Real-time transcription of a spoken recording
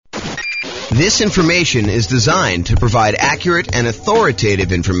This information is designed to provide accurate and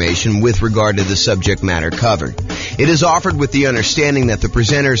authoritative information with regard to the subject matter covered. It is offered with the understanding that the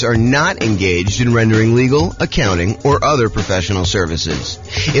presenters are not engaged in rendering legal, accounting, or other professional services.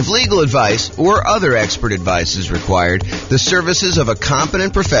 If legal advice or other expert advice is required, the services of a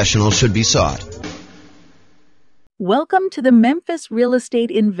competent professional should be sought. Welcome to the Memphis Real Estate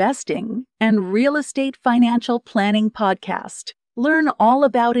Investing and Real Estate Financial Planning Podcast. Learn all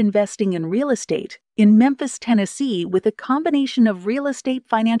about investing in real estate in Memphis, Tennessee, with a combination of real estate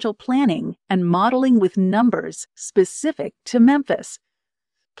financial planning and modeling with numbers specific to Memphis,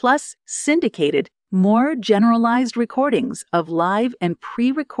 plus syndicated, more generalized recordings of live and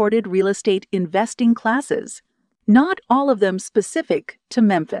pre-recorded real estate investing classes, not all of them specific to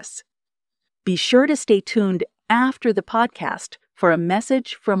Memphis. Be sure to stay tuned after the podcast for a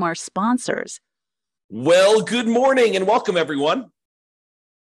message from our sponsors. Well, good morning and welcome, everyone.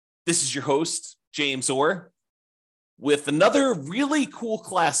 This is your host, James Orr, with another really cool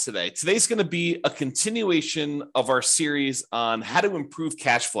class today. Today's going to be a continuation of our series on how to improve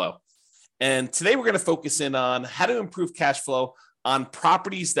cash flow. And today we're going to focus in on how to improve cash flow on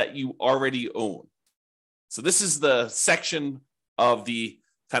properties that you already own. So this is the section of the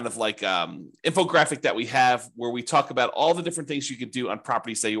kind of like infographic that we have where we talk about all the different things you could do on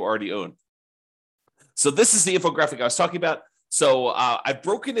properties that you already own. So this is the infographic I was talking about. So I've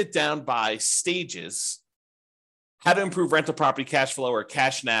broken it down by stages, how to improve rental property cash flow or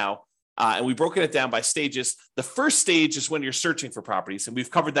cash now. And we've broken it down by stages. The first stage is when you're searching for properties. And we've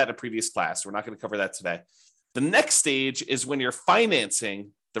covered that in a previous class. We're not going to cover that today. The next stage is when you're financing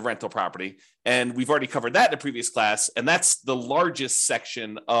the rental property. And we've already covered that in a previous class. And that's the largest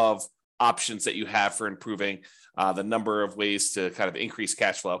section of options that you have for improving the number of ways to kind of increase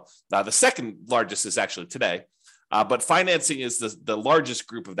cash flow. The second largest is actually today, but financing is the largest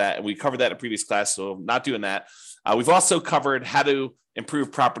group of that. And we covered that in a previous class, so I'm not doing that. We've also covered how to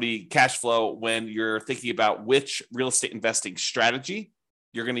improve property cash flow when you're thinking about which real estate investing strategy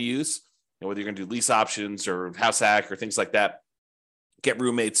you're going to use, whether you're going to do lease options or house hack or things like that. Get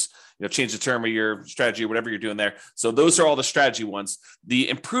roommates, change the term of your strategy or whatever you're doing there. So those are all the strategy ones. The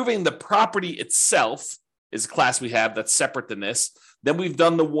improving the property itself is a class we have that's separate than this. Then we've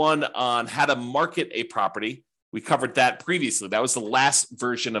done the one on how to market a property. We covered that previously. That was the last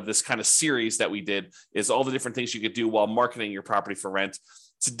version of this kind of series that we did, is all the different things you could do while marketing your property for rent.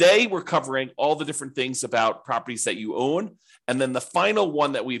 Today, we're covering all the different things about properties that you own. And then the final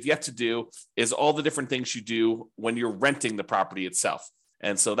one that we've yet to do is all the different things you do when you're renting the property itself.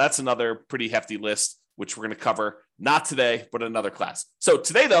 And so that's another pretty hefty list, which we're going to cover not today, but another class. So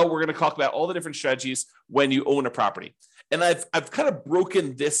today, though, we're going to talk about all the different strategies when you own a property. And I've kind of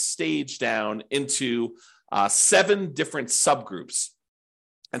broken this stage down into 7 different subgroups.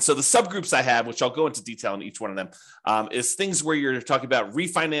 And so the subgroups I have, which I'll go into detail in each one of them, is things where you're talking about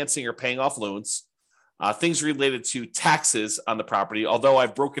refinancing or paying off loans, things related to taxes on the property, although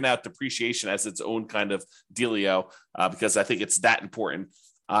I've broken out depreciation as its own kind of dealio because I think it's that important.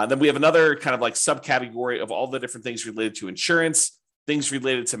 Then we have another kind of like subcategory of all the different things related to insurance, things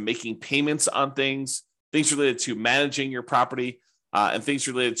related to making payments on things related to managing your property, and things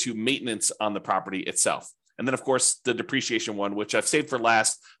related to maintenance on the property itself. And then, of course, the depreciation one, which I've saved for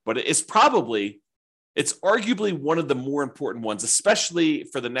last, but it's arguably one of the more important ones, especially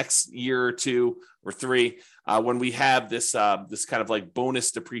for the next year or 2 or 3, when we have this kind of like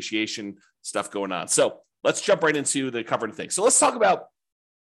bonus depreciation stuff going on. So let's jump right into the covering things. So let's talk about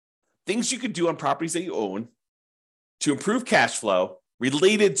things you could do on properties that you own to improve cash flow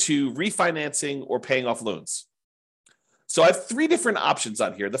related to refinancing or paying off loans. So I have 3 different options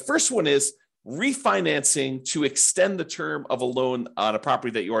on here. The first one is refinancing to extend the term of a loan on a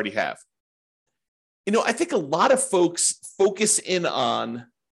property that you already have. I think a lot of folks focus in on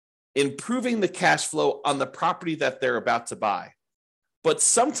improving the cash flow on the property that they're about to buy. But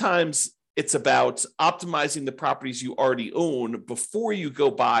sometimes it's about optimizing the properties you already own before you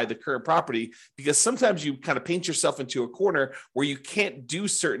go buy the current property, because sometimes you kind of paint yourself into a corner where you can't do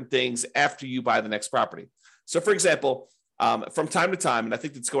certain things after you buy the next property. So for example, from time to time, and I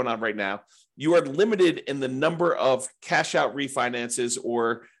think that's going on right now, you are limited in the number of cash out refinances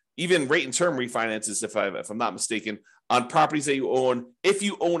or even rate and term refinances, if I'm not mistaken, on properties that you own, if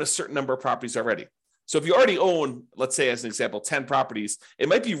you own a certain number of properties already. So if you already own, let's say as an example, 10 properties, it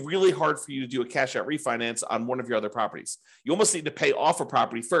might be really hard for you to do a cash out refinance on one of your other properties. You almost need to pay off a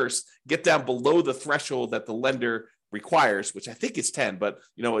property first, get down below the threshold that the lender requires, which I think is 10, but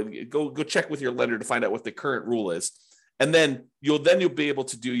go check with your lender to find out what the current rule is. And then you'll be able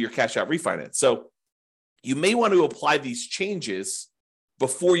to do your cash out refinance. So you may want to apply these changes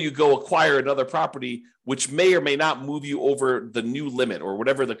before you go acquire another property, which may or may not move you over the new limit or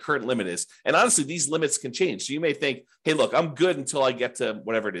whatever the current limit is. And honestly, these limits can change. So you may think, hey, look, I'm good until I get to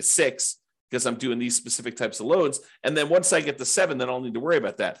whatever it is, 6, because I'm doing these specific types of loans. And then once I get to 7, then I'll need to worry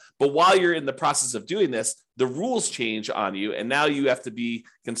about that. But while you're in the process of doing this, the rules change on you. And now you have to be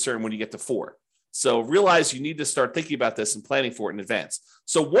concerned when you get to 4. So realize you need to start thinking about this and planning for it in advance.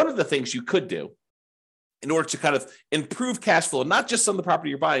 So one of the things you could do in order to kind of improve cash flow, not just on the property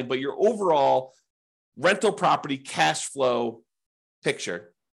you're buying, but your overall rental property cash flow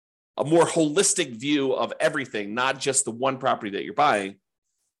picture, a more holistic view of everything, not just the one property that you're buying,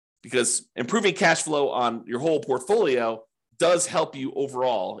 because improving cash flow on your whole portfolio does help you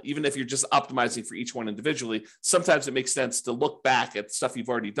overall, even if you're just optimizing for each one individually. Sometimes it makes sense to look back at stuff you've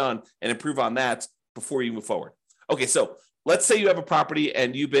already done and improve on that before you move forward. Okay, so let's say you have a property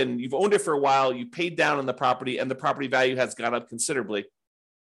and you've owned it for a while, you paid down on the property and the property value has gone up considerably.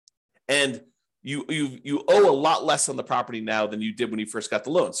 And you owe a lot less on the property now than you did when you first got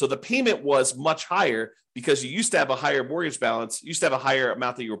the loan. So the payment was much higher because you used to have a higher mortgage balance, you used to have a higher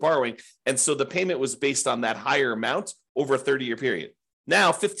amount that you were borrowing. And so the payment was based on that higher amount over a 30-year period.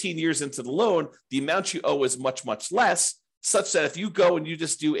 Now, 15 years into the loan, the amount you owe is much, much less, such that if you go and you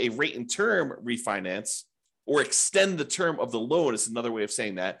just do a rate and term refinance or extend the term of the loan, is another way of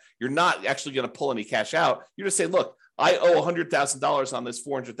saying that, you're not actually going to pull any cash out. You're just saying, look, I owe $100,000 on this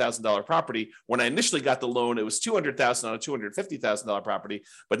 $400,000 property. When I initially got the loan, it was $200,000 on a $250,000 property,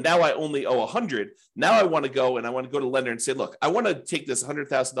 but now I only owe $100,000. Now I want to go to the lender and say, look, I want to take this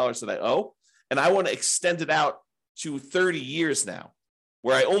 $100,000 that I owe, and I want to extend it out to 30 years now,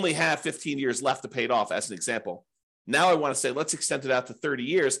 where I only have 15 years left to pay it off, as an example. Now I want to say, let's extend it out to 30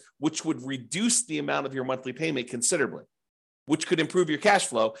 years, which would reduce the amount of your monthly payment considerably, which could improve your cash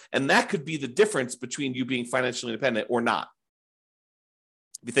flow. And that could be the difference between you being financially independent or not.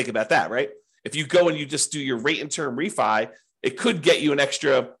 If you think about that, right? If you go and you just do your rate and term refi, it could get you an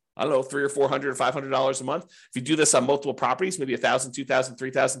extra, I don't know, $300 or $400 or $500 a month. If you do this on multiple properties, maybe $1,000, $2,000,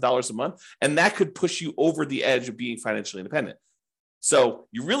 $3,000 a month, and that could push you over the edge of being financially independent. So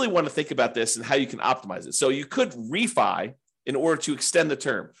you really want to think about this and how you can optimize it. So you could refi in order to extend the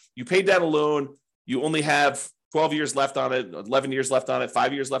term. You paid down a loan, you only have 12 years left on it, 11 years left on it,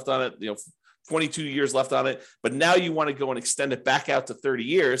 5 years left on it, 22 years left on it. But now you want to go and extend it back out to 30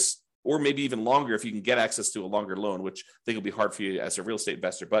 years, or maybe even longer if you can get access to a longer loan, which I think will be hard for you as a real estate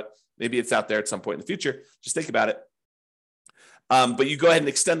investor, but maybe it's out there at some point in the future. Just think about it. But you go ahead and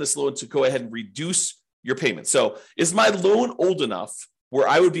extend this loan to go ahead and reduce your payment. So is my loan old enough where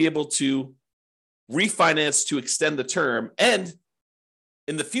I would be able to refinance to extend the term? And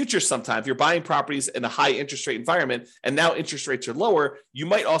in the future, sometime, if you're buying properties in a high interest rate environment and now interest rates are lower, you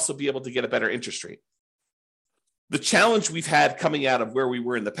might also be able to get a better interest rate. The challenge we've had coming out of where we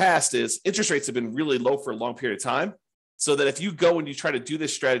were in the past is interest rates have been really low for a long period of time. So that if you go and you try to do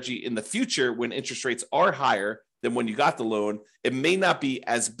this strategy in the future, when interest rates are higher than when you got the loan, it may not be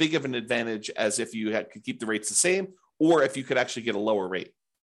as big of an advantage as if you could keep the rates the same, or if you could actually get a lower rate.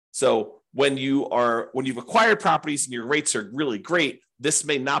 So when you've acquired properties and your rates are really great, this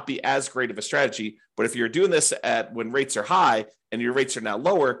may not be as great of a strategy. But if you're doing this when rates are high and your rates are now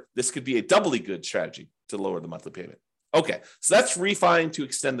lower, this could be a doubly good strategy to lower the monthly payment. Okay, so that's refi to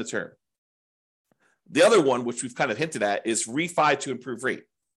extend the term. The other one, which we've kind of hinted at, is refi to improve rate.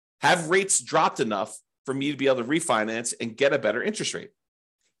 Have rates dropped enough for me to be able to refinance and get a better interest rate?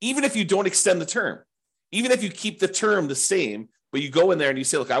 Even if you don't extend the term, even if you keep the term the same, but you go in there and you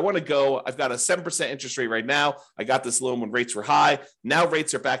say, look, I want to go, I've got a 7% interest rate right now. I got this loan when rates were high. Now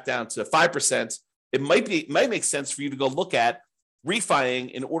rates are back down to 5%. It might make sense for you to go look at refining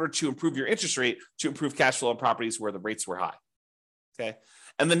in order to improve your interest rate, to improve cash flow on properties where the rates were high. Okay.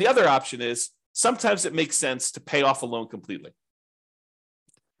 And then the other option is sometimes it makes sense to pay off a loan completely.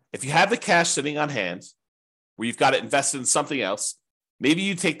 If you have the cash sitting on hand where you've got it invested in something else, maybe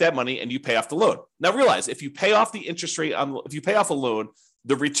you take that money and you pay off the loan. Now realize if you pay off the interest rate if you pay off a loan,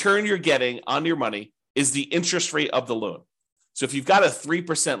 the return you're getting on your money is the interest rate of the loan. So if you've got a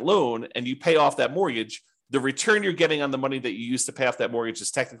 3% loan and you pay off that mortgage, the return you're getting on the money that you used to pay off that mortgage is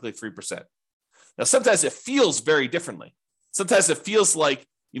technically 3%. Now, sometimes it feels very differently. Sometimes it feels like,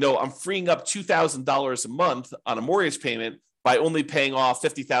 I'm freeing up $2,000 a month on a mortgage payment by only paying off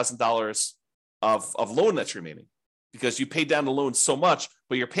 $50,000 of loan that's remaining, because you paid down the loan so much,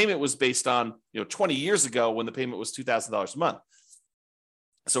 but your payment was based on 20 years ago when the payment was $2,000 a month.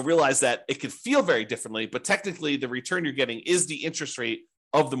 So realize that it could feel very differently, but technically the return you're getting is the interest rate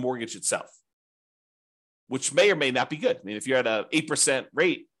of the mortgage itself, which may or may not be good. I mean, if you're at an 8%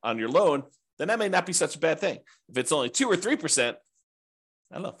 rate on your loan, then that may not be such a bad thing. If it's only 2 or 3%,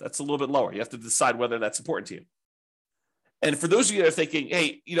 I don't know. That's a little bit lower. You have to decide whether that's important to you. And for those of you that are thinking,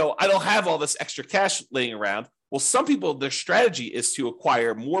 hey, I don't have all this extra cash laying around. Well, some people, their strategy is to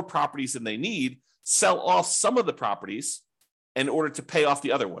acquire more properties than they need, sell off some of the properties in order to pay off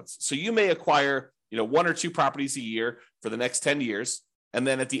the other ones. So you may acquire, 1 or 2 properties a year for the next 10 years. And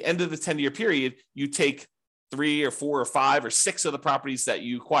then at the end of the 10-year period, you take 3 or 4 or 5 or 6 of the properties that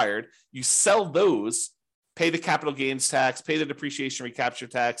you acquired, you sell those, pay the capital gains tax, pay the depreciation recapture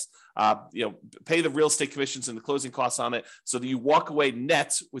tax, pay the real estate commissions and the closing costs on it, so that you walk away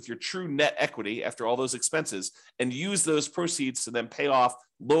net with your true net equity after all those expenses, and use those proceeds to then pay off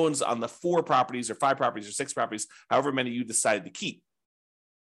loans on the 4 properties or 5 properties or 6 properties, however many you decided to keep.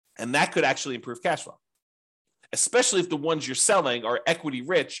 And that could actually improve cash flow, especially if the ones you're selling are equity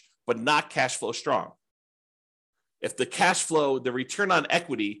rich, but not cash flow strong. If the cash flow, the return on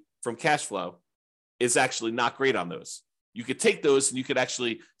equity from cash flow is actually not great on those, you could take those and you could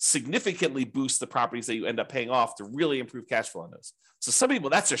actually significantly boost the properties that you end up paying off to really improve cash flow on those. So some people,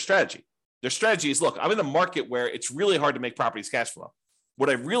 that's their strategy. Their strategy is, look, I'm in a market where it's really hard to make properties cash flow. What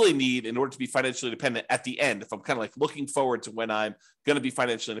I really need in order to be financially independent at the end, if I'm kind of like looking forward to when I'm going to be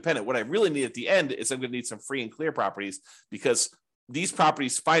financially independent, what I really need at the end is I'm going to need some free and clear properties, because these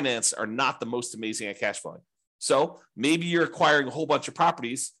properties financed are not the most amazing at cash flowing. So maybe you're acquiring a whole bunch of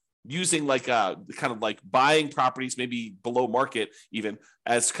properties using kind of like buying properties, maybe below market even,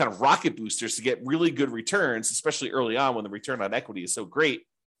 as kind of rocket boosters to get really good returns, especially early on when the return on equity is so great,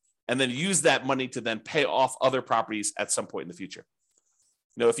 and then use that money to then pay off other properties at some point in the future.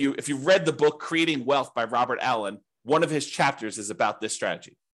 If you read the book Creating Wealth by Robert Allen, one of his chapters is about this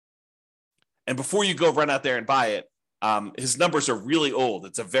strategy. And before you go run out there and buy it, his numbers are really old.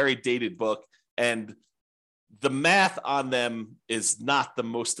 It's a very dated book, and the math on them is not the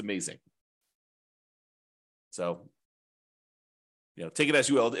most amazing. So, take it as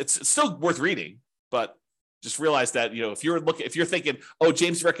you will. It's still worth reading, but just realize that, if you're thinking, oh,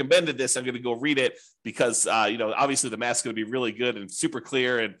 James recommended this, I'm going to go read it because, obviously the math's going to be really good and super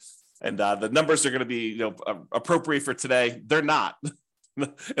clear, and the numbers are going to be, appropriate for today. They're not.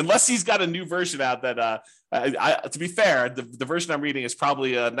 Unless he's got a new version out that, to be fair, the version I'm reading is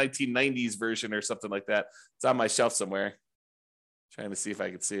probably a 1990s version or something like that. It's on my shelf somewhere. Trying to see if I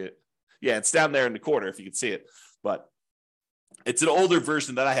can see it. Yeah, it's down there in the corner if you can see it. But it's an older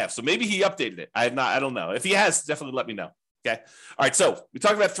version that I have. So maybe he updated it. I don't know. If he has, definitely let me know. Okay. All right. So we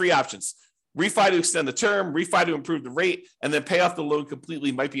talked about 3 options. Refi to extend the term, refi to improve the rate, and then pay off the loan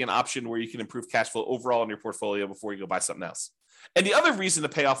completely might be an option where you can improve cash flow overall in your portfolio before you go buy something else. And the other reason to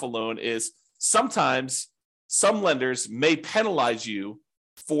pay off a loan is sometimes some lenders may penalize you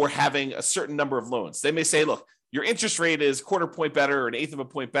for having a certain number of loans. They may say, look, your interest rate is 1/4 point better or 1/8 of a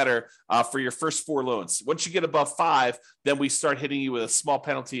point better for your first 4 loans. Once you get above 5, then we start hitting you with a small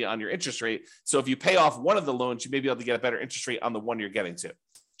penalty on your interest rate. So if you pay off one of the loans, you may be able to get a better interest rate on the one you're getting to.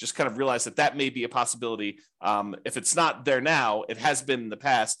 Just kind of realize that may be a possibility. If it's not there now, it has been in the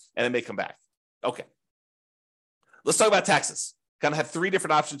past, and it may come back. Okay. Let's talk about taxes. Kind of have 3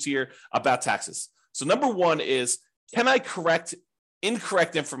 different options here about taxes. So number 1 is, can I correct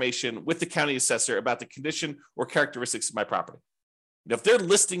incorrect information with the county assessor about the condition or characteristics of my property? Now, if they're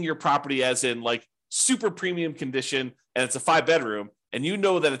listing your property as in like super premium condition and it's a 5-bedroom, and you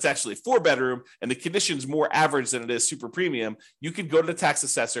know that it's actually a 4-bedroom and the condition's more average than it is super premium, you could go to the tax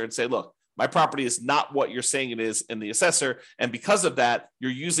assessor and say, look, my property is not what you're saying it is in the assessor. And because of that,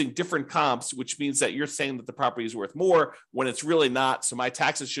 you're using different comps, which means that you're saying that the property is worth more when it's really not. So my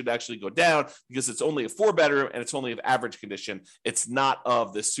taxes should actually go down because it's only a 4-bedroom and it's only of average condition. It's not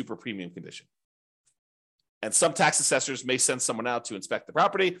of this super premium condition. And some tax assessors may send someone out to inspect the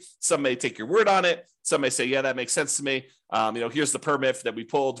property. Some may take your word on it. Some may say, yeah, that makes sense to me. Here's the permit that we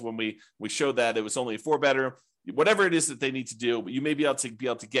pulled when we showed that it was only a 4-bedroom. Whatever it is that they need to do, but you may be able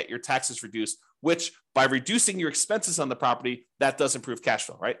to get your taxes reduced, which by reducing your expenses on the property, that does improve cash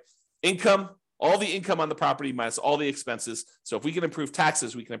flow, right? Income, all the income on the property minus all the expenses. So if we can improve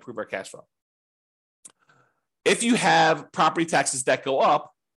taxes, we can improve our cash flow. If you have property taxes that go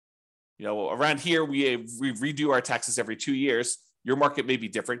up, around here, we redo our taxes every 2 years. Your market may be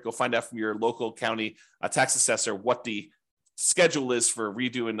different. Go find out from your local county tax assessor what the schedule is for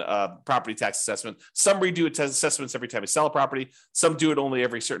redoing property tax assessment. Some redo assessments every time you sell a property. Some do it only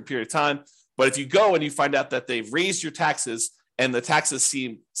every certain period of time. But if you go and you find out that they've raised your taxes and the taxes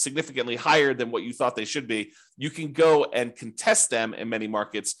seem significantly higher than what you thought they should be, you can go and contest them in many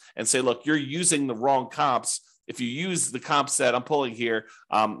markets and say, look, you're using the wrong comps. If you use the comps that I'm pulling here,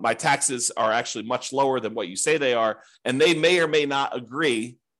 my taxes are actually much lower than what you say they are. And they may or may not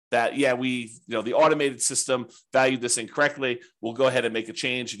agree that, yeah, the automated system valued this incorrectly. We'll go ahead and make a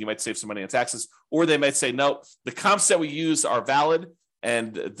change and you might save some money on taxes. Or they might say, no, the comps that we use are valid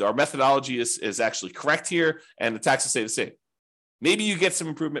and our methodology is actually correct here and the taxes stay the same. Maybe you get some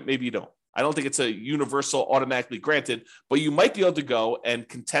improvement, maybe you don't. I don't think it's a universal automatically granted, but you might be able to go and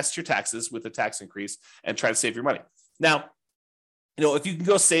contest your taxes with a tax increase and try to save your money. Now, if you can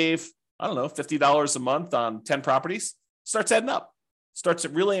go save, I don't know, $50 a month on 10 properties, starts adding up, starts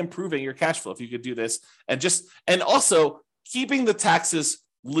really improving your cash flow if you could do this. And also keeping the taxes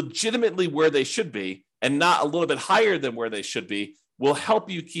legitimately where they should be and not a little bit higher than where they should be will help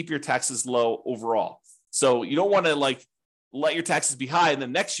you keep your taxes low overall. So you don't want to let your taxes be high and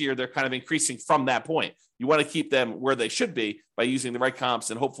then next year they're kind of increasing from that point. You want to keep them where they should be by using the right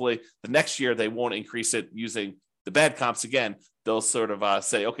comps, and hopefully the next year they won't increase it using the bad comps again. They'll sort of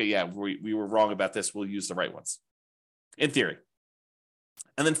say, okay, yeah, we were wrong about this. We'll use the right ones, in theory.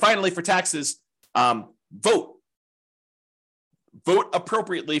 And then finally, for taxes, vote. Vote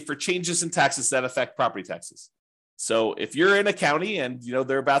appropriately for changes in taxes that affect property taxes. So if you're in a county and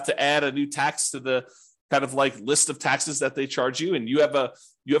they're about to add a new tax to the kind of list of taxes that they charge you, and you have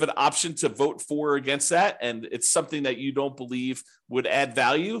an option to vote for or against that, and it's something that you don't believe would add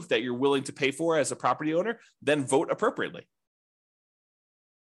value that you're willing to pay for as a property owner, then vote appropriately.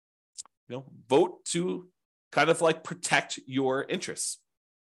 Vote to kind of protect your interests.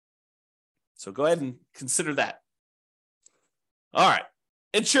 So go ahead and consider that. All right,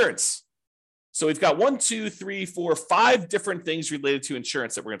 insurance. So we've got 1, 2, 3, 4, 5 different things related to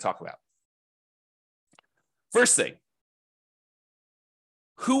insurance that we're going to talk about. First thing,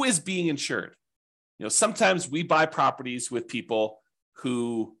 who is being insured? Sometimes we buy properties with people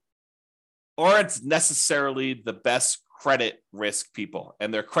who aren't necessarily the best credit risk people,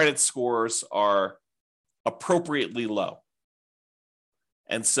 and their credit scores are appropriately low.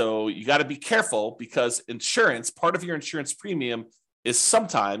 And so you got to be careful because part of your insurance premium is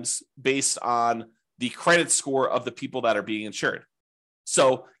sometimes based on the credit score of the people that are being insured.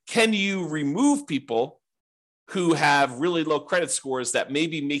 So can you remove people who have really low credit scores that may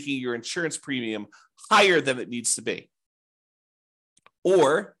be making your insurance premium higher than it needs to be?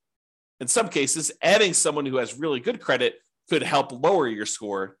 Or in some cases, adding someone who has really good credit could help lower your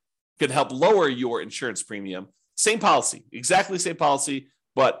score, could help lower your insurance premium. Same policy, exactly same policy,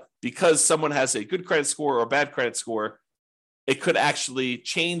 but because someone has a good credit score or a bad credit score, it could actually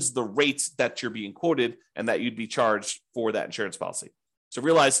change the rates that you're being quoted and that you'd be charged for that insurance policy. So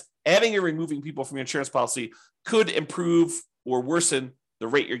realize adding or removing people from your insurance policy could improve or worsen the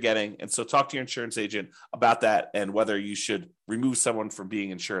rate you're getting. And so talk to your insurance agent about that and whether you should remove someone from being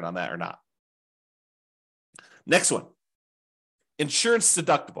insured on that or not. Next one, insurance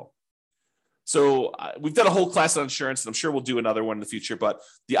deductible. So we've done a whole class on insurance, and I'm sure we'll do another one in the future. But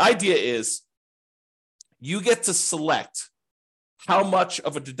the idea is you get to select how much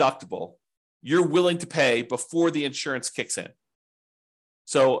of a deductible you're willing to pay before the insurance kicks in.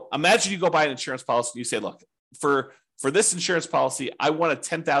 So imagine you go buy an insurance policy and you say, look, for this insurance policy, I want a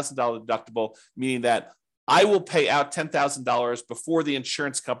 $10,000 deductible, meaning that I will pay out $10,000 before the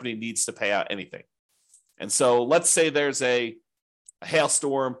insurance company needs to pay out anything. And so let's say there's a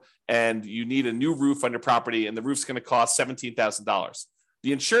hailstorm and you need a new roof on your property and the roof's going to cost $17,000.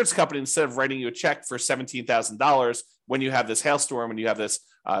 The insurance company, instead of writing you a check for $17,000 when you have this hailstorm and you have this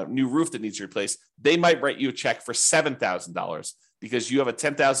new roof that needs replaced, they might write you a check for $7,000 because you have a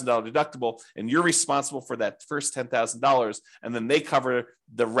 $10,000 deductible and you're responsible for that first $10,000, and then they cover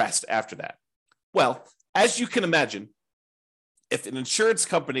the rest after that. Well, as you can imagine, if an insurance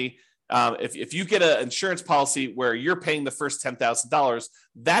company, if you get an insurance policy where you're paying the first $10,000,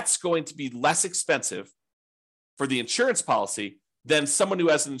 that's going to be less expensive for the insurance policy than someone who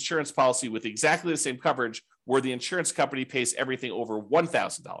has an insurance policy with exactly the same coverage where the insurance company pays everything over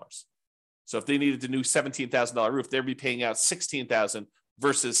 $1,000. So if they needed a new $17,000 roof, they'd be paying out $16,000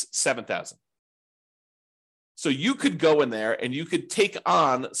 versus $7,000. So you could go in there and you could take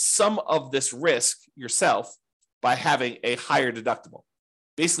on some of this risk yourself by having a higher deductible.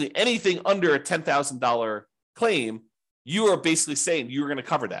 Basically, anything under a $10,000 claim, you are basically saying you're going to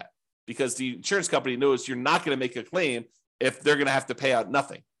cover that because the insurance company knows you're not going to make a claim if they're going to have to pay out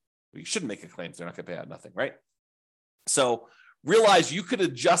nothing. Well, you shouldn't make a claim if they're not going to pay out nothing, right? So realize you could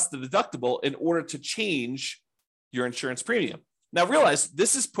adjust the deductible in order to change your insurance premium. Now realize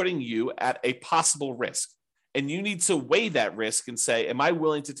this is putting you at a possible risk, and you need to weigh that risk and say, am I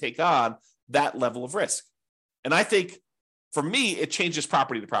willing to take on that level of risk? And I think for me, it changes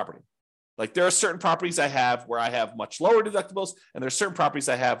property to property. Like there are certain properties I have where I have much lower deductibles, and there are certain properties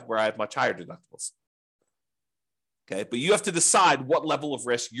I have where I have much higher deductibles. Okay, but you have to decide what level of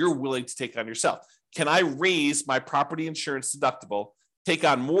risk you're willing to take on yourself. Can I raise my property insurance deductible, take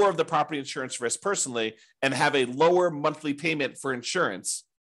on more of the property insurance risk personally, and have a lower monthly payment for insurance,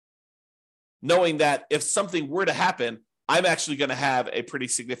 knowing that if something were to happen, I'm actually going to have a pretty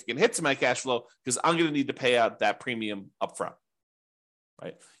significant hit to my cash flow because I'm going to need to pay out that premium upfront,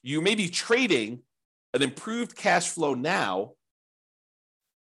 right? You may be trading an improved cash flow now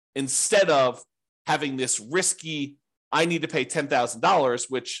instead of having this risky, I need to pay $10,000,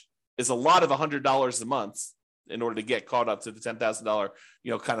 which is a lot of $100 a month in order to get caught up to the $10,000,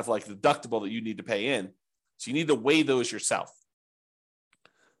 kind of like deductible that you need to pay in. So you need to weigh those yourself.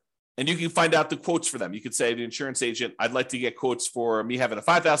 And you can find out the quotes for them. You could say to the insurance agent, I'd like to get quotes for me having a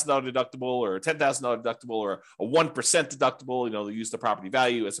 $5,000 deductible or a $10,000 deductible or a 1% deductible. They use the property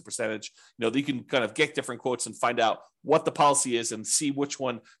value as a percentage. You can kind of get different quotes and find out what the policy is and see which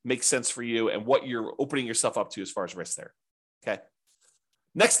one makes sense for you and what you're opening yourself up to as far as risk there. Okay.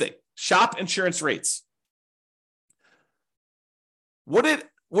 Next thing, shop insurance rates. Would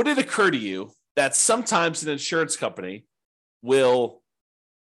it occur to you that sometimes an insurance company will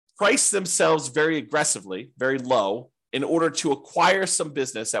price themselves very aggressively, very low, in order to acquire some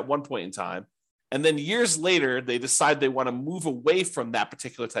business at one point in time, and then years later, they decide they want to move away from that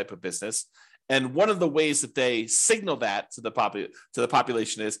particular type of business? And one of the ways that they signal that to the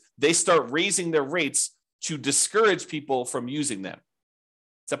population is they start raising their rates to discourage people from using them.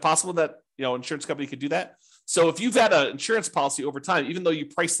 Is that possible that an insurance company could do that? So if you've had an insurance policy over time, even though you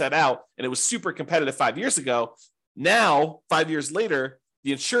priced that out and it was super competitive 5 years ago, now 5 years later,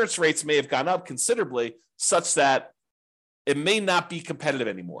 the insurance rates may have gone up considerably such that it may not be competitive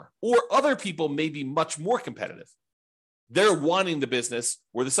anymore. Or other people may be much more competitive. They're wanting the business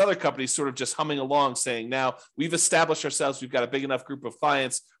where this other company is sort of just humming along saying, now we've established ourselves, we've got a big enough group of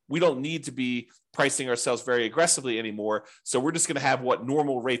clients, we don't need to be pricing ourselves very aggressively anymore. So we're just going to have what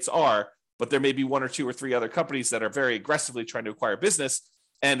normal rates are, but there may be one or two or three other companies that are very aggressively trying to acquire business.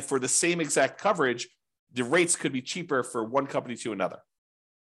 And for the same exact coverage, the rates could be cheaper for one company to another.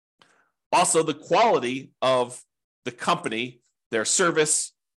 Also, the quality of the company, their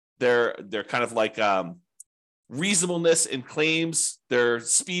service, their kind of like reasonableness in claims, their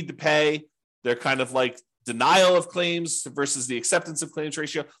speed to pay, their kind of like denial of claims versus the acceptance of claims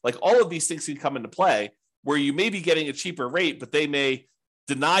ratio, like all of these things can come into play where you may be getting a cheaper rate, but they may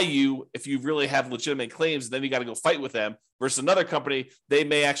deny you if you really have legitimate claims, and then you got to go fight with them, versus another company, they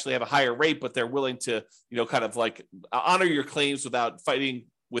may actually have a higher rate, but they're willing to, kind of like honor your claims without fighting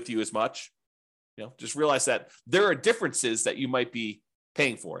with you as much. Just realize that there are differences that you might be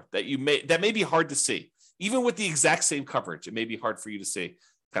paying for that may be hard to see. Even with the exact same coverage, it may be hard for you to see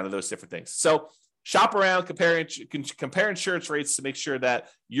kind of those different things. So shop around, compare insurance rates to make sure that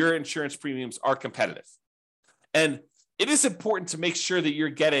your insurance premiums are competitive. And it is important to make sure that you're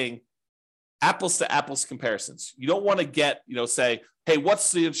getting apples to apples comparisons. You don't want to get, say, hey,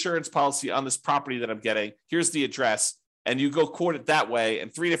 what's the insurance policy on this property that I'm getting? Here's the address. And you go quote it that way,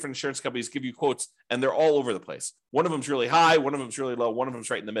 and 3 different insurance companies give you quotes, and they're all over the place. One of them's really high, one of them's really low, one of them's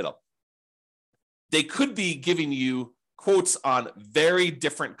right in the middle. They could be giving you quotes on very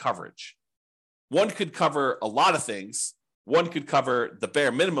different coverage. One could cover a lot of things. One could cover the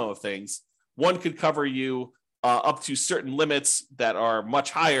bare minimum of things. One could cover you up to certain limits that are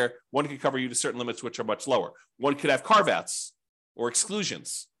much higher. One could cover you to certain limits which are much lower. One could have carve-outs or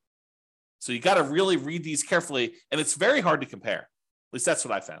exclusions. So you got to really read these carefully, and it's very hard to compare. At least that's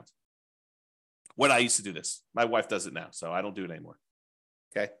what I found when I used to do this. My wife does it now, so I don't do it anymore.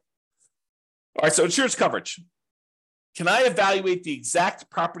 Okay. All right, so insurance coverage. Can I evaluate the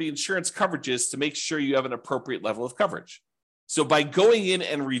exact property insurance coverages to make sure you have an appropriate level of coverage? So by going in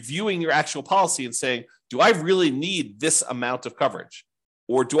and reviewing your actual policy and saying, do I really need this amount of coverage?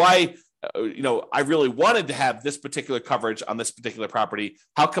 Or do I really wanted to have this particular coverage on this particular property.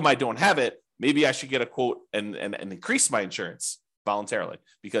 How come I don't have it? Maybe I should get a quote and increase my insurance voluntarily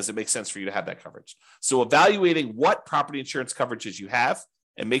because it makes sense for you to have that coverage. So evaluating what property insurance coverages you have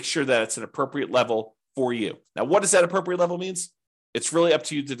and make sure that it's an appropriate level for you. Now, what does that appropriate level means? It's really up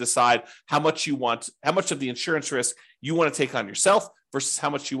to you to decide how much of the insurance risk you want to take on yourself versus how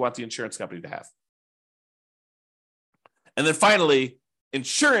much you want the insurance company to have. And then finally,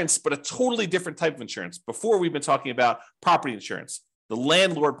 insurance, but a totally different type of insurance. Before, we've been talking about property insurance, the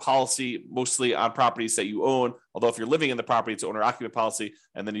landlord policy, mostly on properties that you own. Although if you're living in the property, it's owner-occupant policy,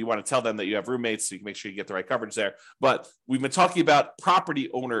 and then you want to tell them that you have roommates so you can make sure you get the right coverage there. But we've been talking about property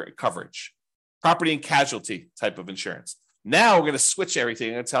owner coverage, property and casualty type of insurance. Now we're going to switch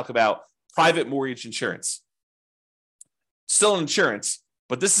everything and talk about private mortgage insurance. Still insurance,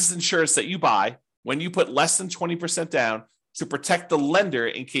 but this is insurance that you buy when you put less than 20% down to protect the lender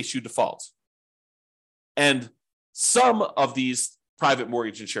in case you default. And some of these private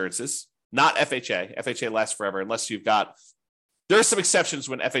mortgage insurances, not FHA. FHA lasts forever unless you've got, there are some exceptions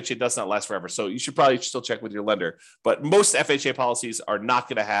when FHA does not last forever. So you should probably still check with your lender. But most FHA policies are not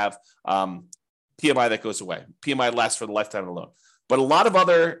going to have PMI that goes away. PMI lasts for the lifetime of the loan. But a lot of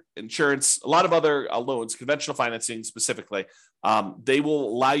other insurance, a lot of other loans, conventional financing specifically, they will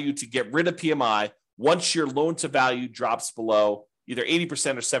allow you to get rid of PMI once your loan to value drops below either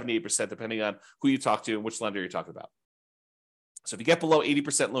 80% or 78%, depending on who you talk to and which lender you're talking about. So if you get below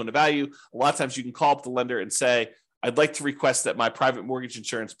 80% loan to value, a lot of times you can call up the lender and say, I'd like to request that my private mortgage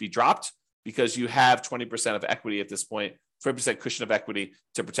insurance be dropped because you have 20% of equity at this point, 20% cushion of equity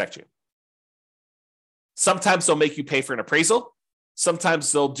to protect you. Sometimes they'll make you pay for an appraisal.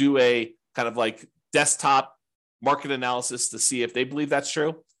 Sometimes they'll do a kind of like desktop market analysis to see if they believe that's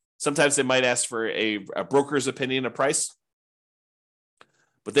true. Sometimes they might ask for a broker's opinion of price.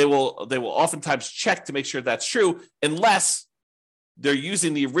 But they will oftentimes check to make sure that's true, unless they're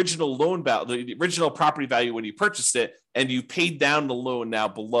using the original loan value, the original property value when you purchased it, and you paid down the loan now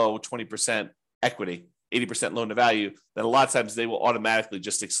below 20% equity, 80% loan to value. Then a lot of times they will automatically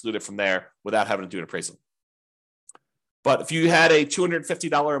just exclude it from there without having to do an appraisal. But if you had a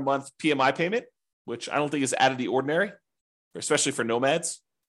 $250 a month PMI payment, which I don't think is out of the ordinary, especially for nomads,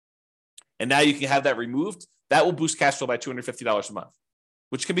 and now you can have that removed, that will boost cash flow by $250 a month,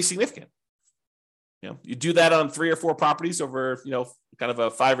 which can be significant. You do that on 3 or 4 properties over, kind of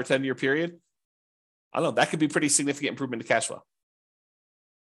a 5 or 10 year period. I don't know, that could be pretty significant improvement to cash flow.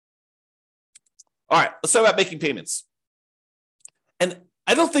 All right, let's talk about making payments. And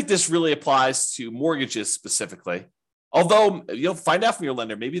I don't think this really applies to mortgages specifically, although you'll find out from your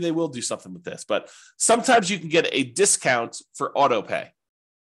lender, maybe they will do something with this, but sometimes you can get a discount for auto pay.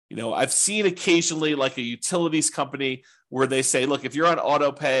 I've seen occasionally like a utilities company where they say, look, if you're on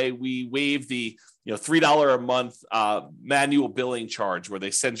auto pay, we waive the $3 a month manual billing charge where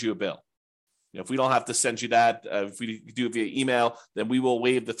they send you a bill. If we don't have to send you that, if we do it via email, then we will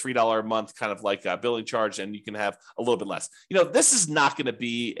waive the $3 a month kind of like a billing charge, and you can have a little bit less. This is not going to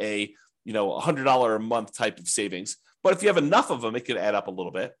be a $100 a month type of savings, but if you have enough of them, it could add up a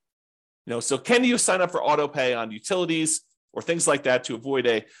little bit. So can you sign up for auto pay on utilities or things like that to avoid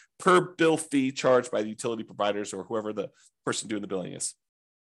a per bill fee charged by the utility providers or whoever the person doing the billing is?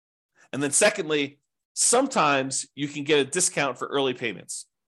 And then secondly, sometimes you can get a discount for early payments.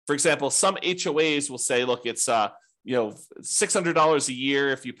 For example, some HOAs will say, look, it's $600 a year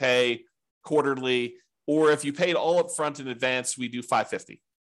if you pay quarterly, or if you paid all up front in advance, we do $550.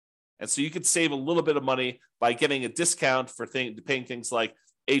 And so you could save a little bit of money by getting a discount for paying things like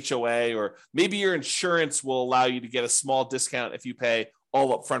HOA, or maybe your insurance will allow you to get a small discount if you pay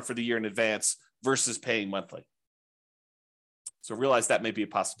all up front for the year in advance versus paying monthly. So realize that may be a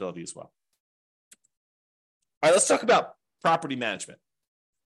possibility as well. All right, let's talk about property management.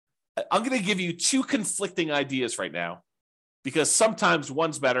 I'm going to give you 2 conflicting ideas right now because sometimes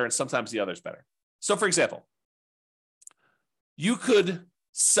one's better and sometimes the other's better. So for example, you could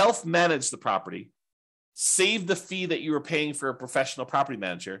self-manage the property, save the fee that you were paying for a professional property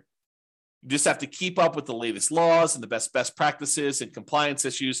manager. You just have to keep up with the latest laws and the best practices and compliance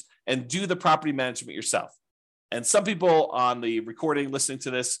issues and do the property management yourself. And some people on the recording listening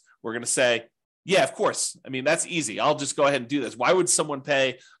to this were going to say, yeah, of course. I mean, that's easy. I'll just go ahead and do this. Why would someone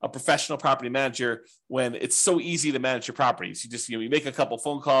pay a professional property manager when it's so easy to manage your properties? You just, you make a couple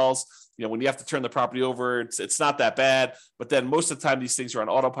phone calls. When you have to turn the property over, it's not that bad. But then most of the time, these things are on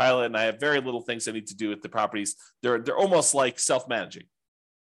autopilot, and I have very little things I need to do with the properties. They're almost like self-managing.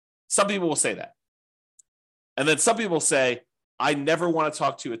 Some people will say that. And then some people say, I never want to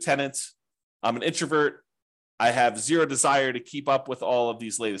talk to a tenant. I'm an introvert. I have zero desire to keep up with all of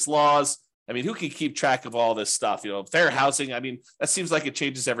these latest laws. I mean, who can keep track of all this stuff? Fair housing, I mean, that seems like it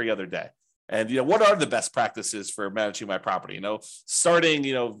changes every other day. And, what are the best practices for managing my property?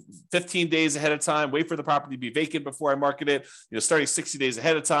 Starting, 15 days ahead of time, wait for the property to be vacant before I market it, starting 60 days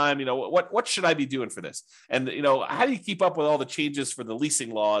ahead of time, what should I be doing for this? And, how do you keep up with all the changes for the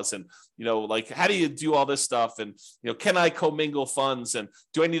leasing laws? And, how do you do all this stuff? And, can I commingle funds? And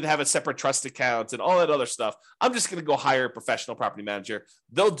do I need to have a separate trust account and all that other stuff? I'm just going to go hire a professional property manager.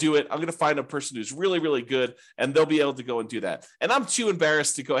 They'll do it. I'm going to find a person who's really, really good, and they'll be able to go and do that. And I'm too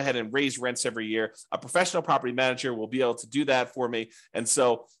embarrassed to go ahead and raise rents every year. A professional property manager will be able to do that for me. And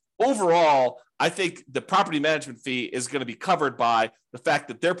so overall, I think the property management fee is going to be covered by the fact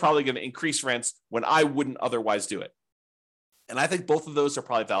that they're probably going to increase rents when I wouldn't otherwise do it. And I think both of those are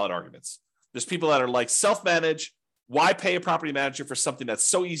probably valid arguments. There's people that are like self-manage, Why pay a property manager for something that's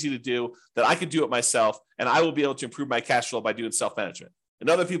so easy to do that I could do it myself and I will be able to improve my cash flow by doing self-management? And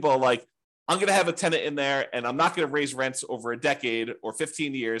other people are like, I'm going to have a tenant in there and I'm not going to raise rents over a decade or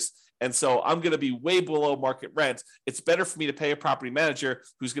 15 years. And so I'm going to be way below market rent. It's better for me to pay a property manager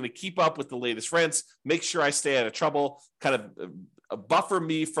who's going to keep up with the latest rents, make sure I stay out of trouble, kind of buffer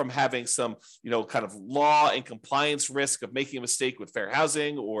me from having some, kind of law and compliance risk of making a mistake with fair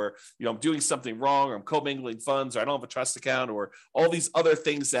housing, or, I'm doing something wrong, or I'm commingling funds, or I don't have a trust account, or all these other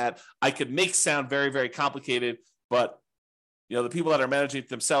things that I could make sound very, very complicated. But, the people that are managing it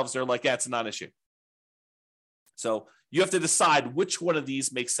themselves, they're like, yeah, it's a non-issue. So you have to decide which one of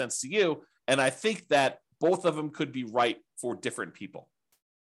these makes sense to you. And I think that both of them could be right for different people.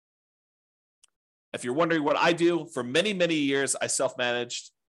 If you're wondering what I do, for many, many years, I self-managed.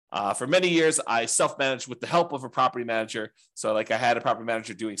 For many years, I self-managed with the help of a property manager. So I had a property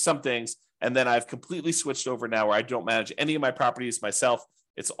manager doing some things, and then I've completely switched over now where I don't manage any of my properties myself.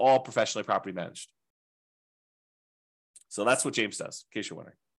 It's all professionally property managed. So that's what James does, in case you're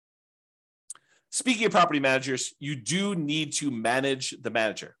wondering. Speaking of property managers, you do need to manage the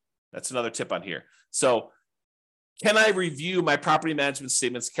manager. That's another tip on here. So can I review my property management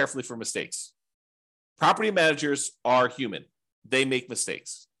statements carefully for mistakes? Property managers are human. They make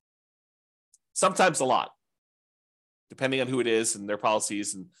mistakes. Sometimes a lot, depending on who it is and their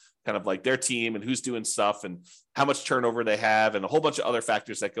policies and kind of like their team and who's doing stuff and how much turnover they have and a whole bunch of other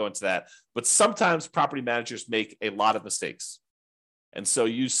factors that go into that. But sometimes property managers make a lot of mistakes. And so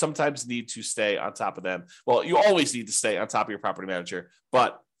you sometimes need to stay on top of them. Well, you always need to stay on top of your property manager,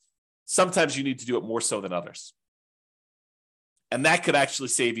 but sometimes you need to do it more so than others. And that could actually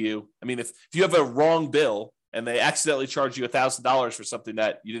save you. I mean, if you have a wrong bill and they accidentally charge you $1,000 for something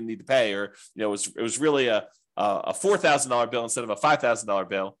that you didn't need to pay, or it was really a $4,000 bill instead of a $5,000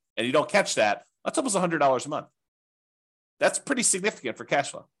 bill, and you don't catch that, that's almost $100 a month. That's pretty significant for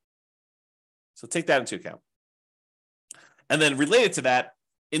cash flow. So take that into account. And then related to that,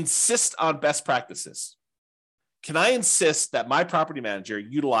 insist on best practices. Can I insist that my property manager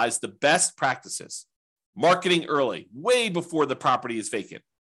utilize the best practices? Marketing early, way before the property is vacant.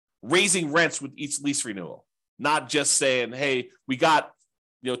 Raising rents with each lease renewal. Not just saying, hey, we got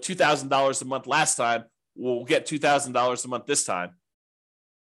 $2,000 a month last time, we'll get $2,000 a month this time.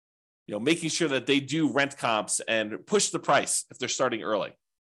 Making sure that they do rent comps and push the price if they're starting early.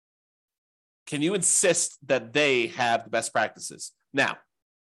 Can you insist that they have the best practices? Now,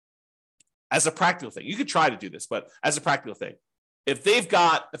 as a practical thing, you could try to do this, but as a practical thing, if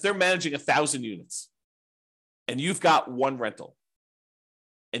they're managing 1,000 units and you've got one rental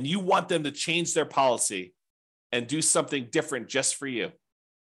and you want them to change their policy and do something different just for you,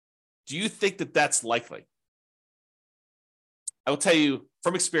 do you think that that's likely? I will tell you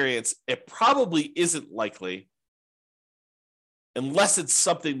from experience, it probably isn't likely unless it's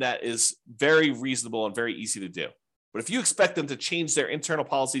something that is very reasonable and very easy to do. But if you expect them to change their internal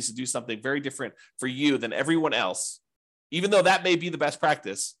policies to do something very different for you than everyone else, even though that may be the best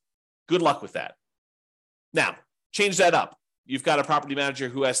practice, good luck with that. Now, change that up. You've got a property manager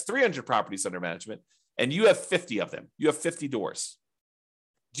who has 300 properties under management, and you have 50 of them. You have 50 doors.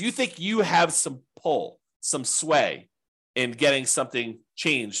 Do you think you have some pull, some sway in getting something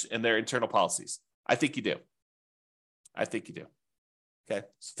changed in their internal policies? I think you do. Okay,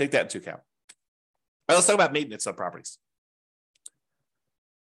 so take that into account. All right, let's talk about maintenance on properties.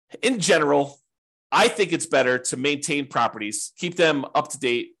 In general, I think it's better to maintain properties, keep them up to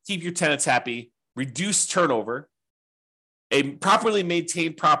date, keep your tenants happy, reduce turnover. A properly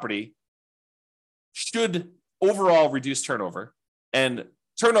maintained property should overall reduce turnover, and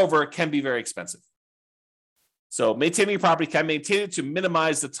turnover can be very expensive. So maintaining your property, can maintain it to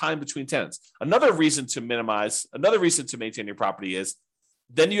minimize the time between tenants. Another reason to maintain your property is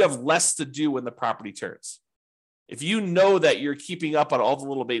then you have less to do when the property turns. If you know that you're keeping up on all the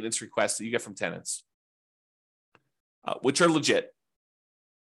little maintenance requests that you get from tenants, which are legit,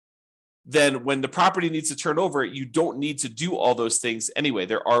 then when the property needs to turn over, you don't need to do all those things anyway.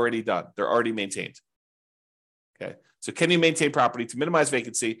 They're already done. They're already maintained. Okay. So can you maintain property to minimize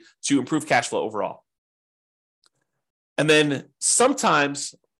vacancy, to improve cash flow overall? And then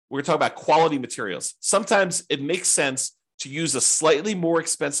sometimes we're going to talk about quality materials. Sometimes it makes sense to use a slightly more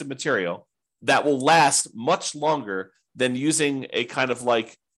expensive material that will last much longer than using a kind of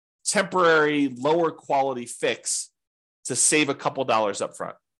like temporary lower quality fix to save a couple dollars up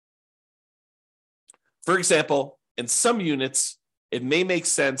front. For example, in some units, it may make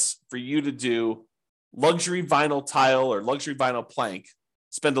sense for you to do luxury vinyl tile or luxury vinyl plank,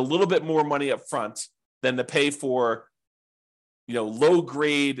 spend a little bit more money up front than to pay for low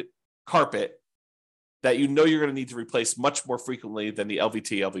grade carpet that you know you're going to need to replace much more frequently than the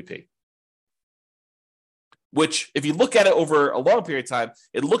LVT, LVP. Which, if you look at it over a long period of time,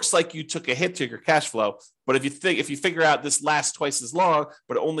 it looks like you took a hit to your cash flow. But if you figure out this lasts twice as long,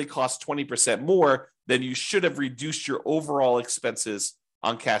 but it only costs 20% more, then you should have reduced your overall expenses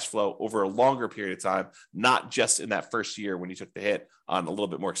on cash flow over a longer period of time, not just in that first year when you took the hit on a little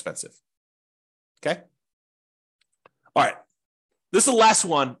bit more expensive. Okay? All right. This is the last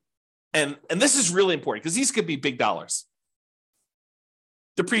one. And this is really important because these could be big dollars.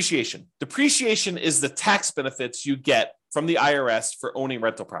 Depreciation. Depreciation is the tax benefits you get from the IRS for owning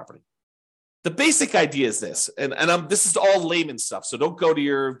rental property. The basic idea is this, and this is all layman stuff. So don't go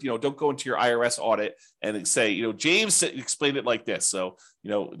to don't go into your IRS audit and say, James explained it like this. So,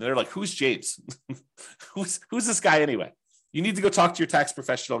 they're like, who's James? who's this guy anyway? You need to go talk to your tax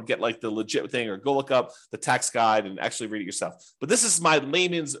professional and get like the legit thing, or go look up the tax guide and actually read it yourself. But this is my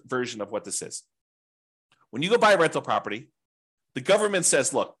layman's version of what this is. When you go buy a rental property, the government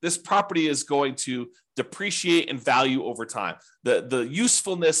says, look, this property is going to depreciate in value over time. The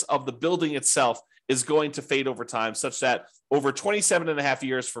usefulness of the building itself is going to fade over time, such that over 27 and a half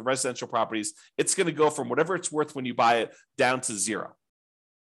years for residential properties, it's going to go from whatever it's worth when you buy it down to zero.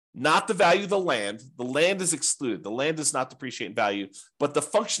 Not the value of the land. The land is excluded. The land does not depreciate in value, but the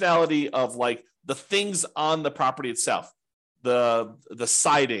functionality of like the things on the property itself, the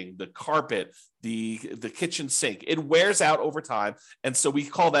siding, the carpet, the kitchen sink, it wears out over time. And so we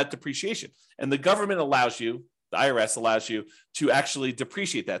call that depreciation. And the government allows you, the IRS allows you to actually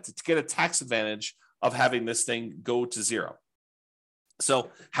depreciate that, to get a tax advantage of having this thing go to zero.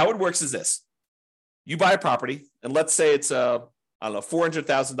 So how it works is this. You buy a property, and let's say it's a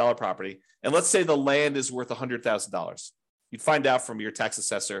 $400,000 property. And let's say the land is worth $100,000. You'd find out from your tax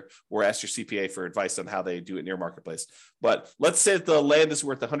assessor or ask your CPA for advice on how they do it in your marketplace. But let's say that the land is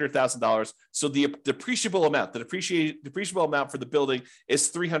worth $100,000. So the depreciable amount for the building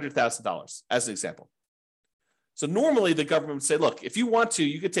is $300,000 as an example. So normally the government would say, look, if you want to,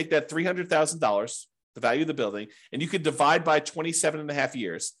 you could take that $300,000, the value of the building, and you could divide by 27 and a half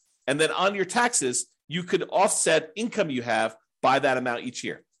years. And then on your taxes, you could offset income you have by that amount each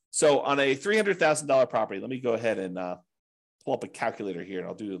year. So on a $300,000 property, let me go ahead and pull up a calculator here, and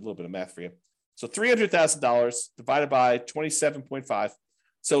I'll do a little bit of math for you. So $300,000 divided by 27.5.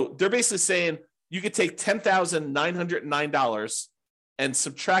 So they're basically saying you could take $10,909 and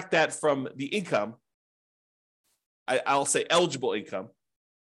subtract that from the income. I'll say eligible income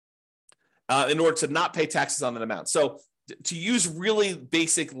in order to not pay taxes on that amount. So to use really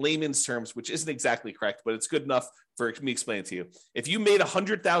basic layman's terms, which isn't exactly correct, but it's good enough for me to explain it to you. If you made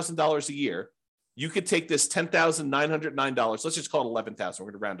 $100,000 a year, you could take this $10,909. Let's just call it $11,000. We're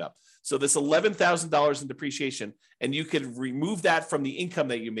going to round up. So this $11,000 in depreciation, and you could remove that from the income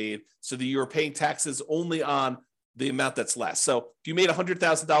that you made so that you're paying taxes only on the amount that's less. So if you made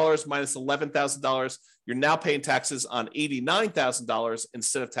 $100,000 minus $11,000, you're now paying taxes on $89,000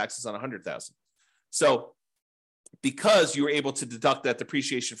 instead of taxes on $100,000. So because you were able to deduct that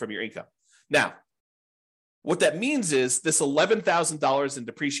depreciation from your income. Now, what that means is this $11,000 in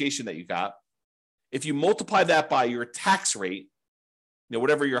depreciation that you got, if you multiply that by your tax rate,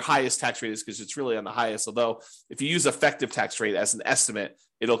 whatever your highest tax rate is, because it's really on the highest, although if you use effective tax rate as an estimate,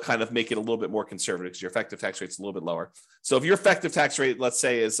 it'll kind of make it a little bit more conservative because your effective tax rate is a little bit lower. So if your effective tax rate, let's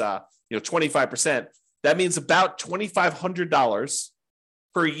say, is 25%, that means about $2,500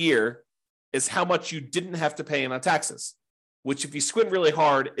 per year is how much you didn't have to pay in on taxes, which if you squint really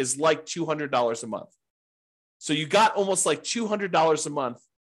hard is like $200 a month. So you got almost like $200 a month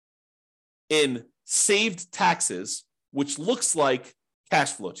in saved taxes, which looks like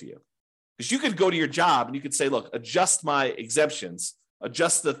cash flow to you. Because you could go to your job and you could say, look, adjust my exemptions,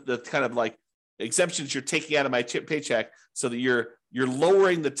 adjust the kind of like exemptions you're taking out of my paycheck so that you're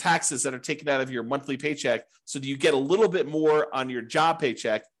lowering the taxes that are taken out of your monthly paycheck so that you get a little bit more on your job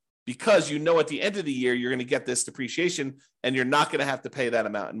paycheck, because at the end of the year, you're going to get this depreciation and you're not going to have to pay that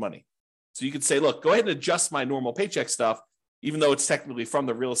amount in money. So you could say, look, go ahead and adjust my normal paycheck stuff, even though it's technically from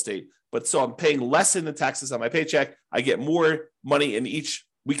the real estate. But so I'm paying less in the taxes on my paycheck. I get more money in each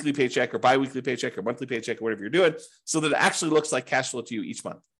weekly paycheck or biweekly paycheck or monthly paycheck or whatever you're doing, so that it actually looks like cash flow to you each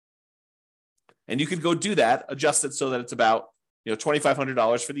month. And you could go do that, adjust it so that it's about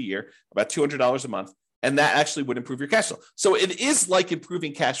 $2,500 for the year, about $200 a month. And that actually would improve your cash flow. So it is like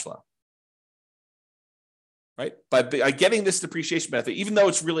improving cash flow, right? By getting this depreciation benefit, even though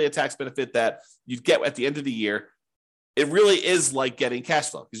it's really a tax benefit that you'd get at the end of the year, it really is like getting cash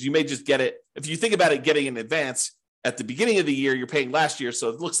flow, because you may just get it. If you think about it, getting in advance at the beginning of the year, you're paying last year. So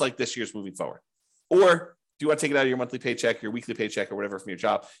it looks like this year's moving forward. Or if you want to take it out of your monthly paycheck, your weekly paycheck, or whatever from your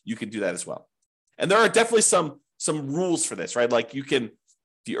job, you can do that as well. And there are definitely some rules for this, right? Like if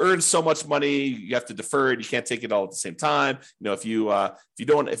you earn so much money, you have to defer it. You can't take it all at the same time. If you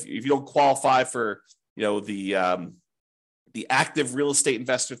don't qualify for, the active real estate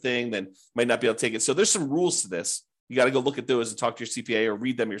investor thing, then you might not be able to take it. So there's some rules to this. You got to go look at those and talk to your CPA or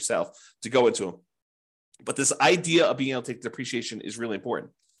read them yourself to go into them. But this idea of being able to take depreciation is really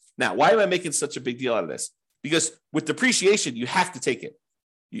important. Now, why am I making such a big deal out of this? Because with depreciation, you have to take it.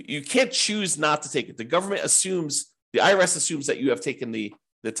 You can't choose not to take it. The IRS assumes that you have taken the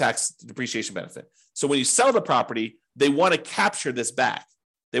tax depreciation benefit. So when you sell the property, they want to capture this back.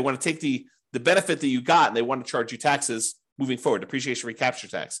 They want to take the benefit that you got and they want to charge you taxes moving forward, depreciation recapture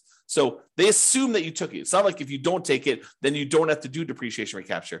tax. So they assume that you took it. It's not like if you don't take it, then you don't have to do depreciation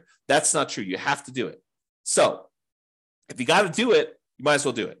recapture. That's not true. You have to do it. So if you got to do it, you might as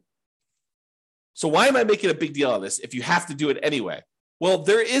well do it. So why am I making a big deal of this if you have to do it anyway? Well,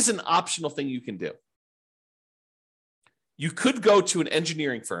 there is an optional thing you can do. You could go to an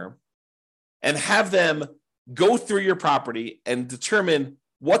engineering firm and have them go through your property and determine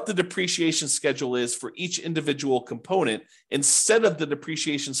what the depreciation schedule is for each individual component instead of the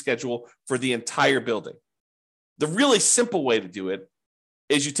depreciation schedule for the entire building. The really simple way to do it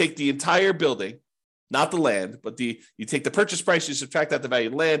is you take the entire building, not the land, but you take the purchase price, you subtract out the value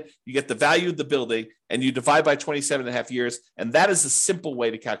of the land, you get the value of the building, and you divide by 27 and a half years, and that is a simple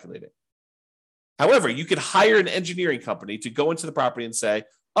way to calculate it. However, you could hire an engineering company to go into the property and say,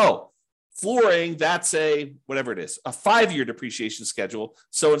 oh, flooring, that's a 5-year depreciation schedule.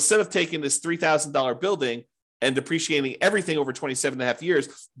 So instead of taking this $3,000 building and depreciating everything over 27 and a half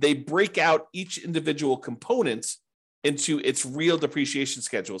years, they break out each individual component into its real depreciation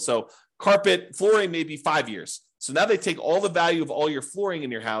schedule. So flooring may be 5 years. So now they take all the value of all your flooring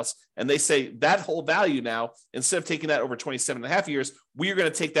in your house and they say that whole value now, instead of taking that over 27 and a half years, we are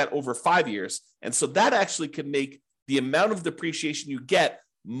going to take that over 5 years. And so that actually can make the amount of depreciation you get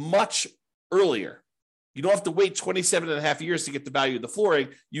much earlier. You don't have to wait 27 and a half years to get the value of the flooring.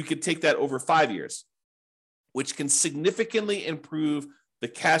 You can take that over 5 years, which can significantly improve the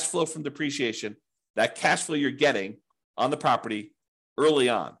cash flow from depreciation, that cash flow you're getting on the property early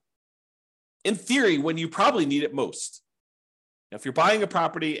on. In theory, when you probably need it most. Now, if you're buying a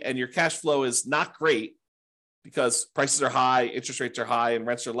property and your cash flow is not great because prices are high, interest rates are high, and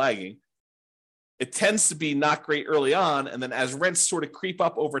rents are lagging, it tends to be not great early on. And then as rents sort of creep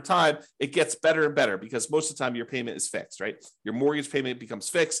up over time, it gets better and better because most of the time your payment is fixed, right? Your mortgage payment becomes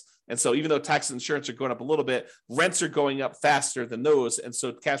fixed. And so even though tax and insurance are going up a little bit, rents are going up faster than those. And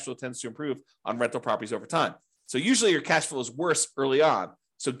so cash flow tends to improve on rental properties over time. So usually your cash flow is worse early on.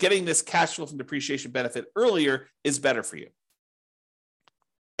 So getting this cash flow from depreciation benefit earlier is better for you.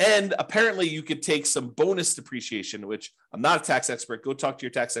 And apparently you could take some bonus depreciation, which I'm not a tax expert. Go talk to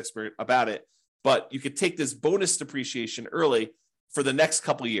your tax expert about it. But you could take this bonus depreciation early for the next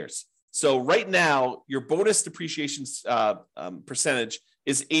couple of years. So right now, your bonus depreciation percentage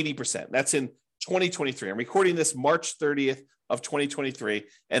is 80%. That's in 2023. I'm recording this March 30th of 2023.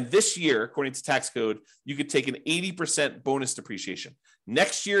 And this year, according to tax code, you could take an 80% bonus depreciation.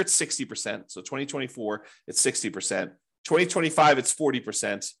 Next year, it's 60%. So 2024, it's 60%. 2025, it's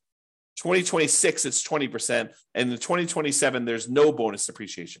 40%. 2026, it's 20%. And in 2027, there's no bonus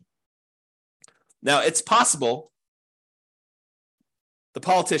depreciation. Now, it's possible the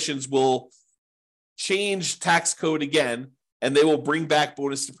politicians will change tax code again, and they will bring back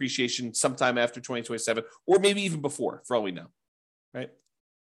bonus depreciation sometime after 2027, or maybe even before, for all we know, right?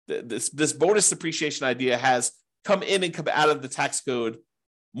 This bonus depreciation idea has come in and come out of the tax code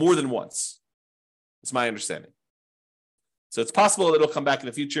more than once. It's my understanding. So it's possible that it'll come back in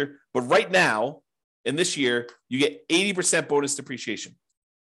the future, but right now, in this year, you get 80% bonus depreciation.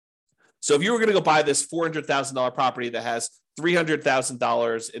 So if you were going to go buy this $400,000 property that has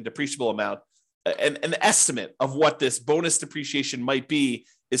 $300,000 in depreciable amount, an estimate of what this bonus depreciation might be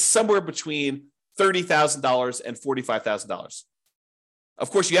is somewhere between $30,000 and $45,000. Of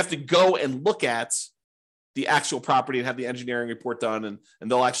course, you have to go and look at the actual property and have the engineering report done,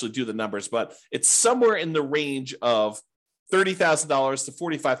 and they'll actually do the numbers, but it's somewhere in the range of $30,000 to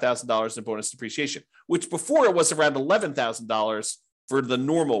 $45,000 in bonus depreciation, which before it was around $11,000 for the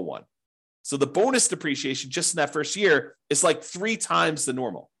normal one. So the bonus depreciation just in that first year is like 3 times the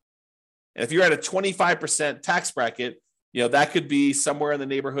normal. And if you're at a 25% tax bracket, that could be somewhere in the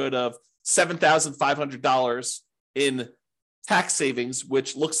neighborhood of $7,500 in tax savings,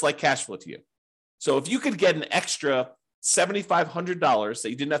 which looks like cash flow to you. So if you could get an extra $7,500 that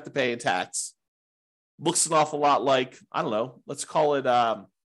you didn't have to pay in tax, looks an awful lot like, I don't know, let's call it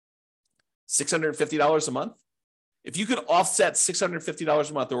 $650 a month. If you could offset $650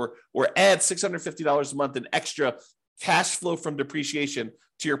 a month or add $650 a month in extra cash flow from depreciation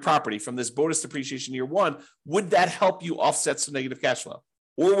to your property from this bonus depreciation year one, would that help you offset some negative cash flow?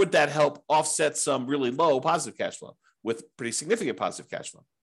 Or would that help offset some really low positive cash flow with pretty significant positive cash flow?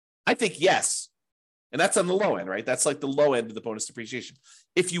 I think yes. And that's on the low end, right? That's like the low end of the bonus depreciation.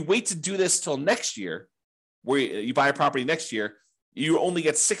 If you wait to do this till next year, where you buy a property next year, you only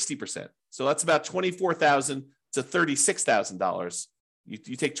get 60%. So that's about $24,000 to $36,000.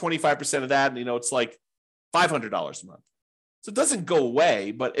 You take 25% of that, and it's like $500 a month. So it doesn't go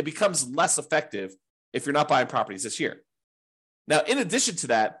away, but it becomes less effective if you're not buying properties this year. Now, in addition to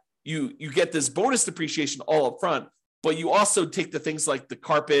that, you get this bonus depreciation all up front, but you also take the things like the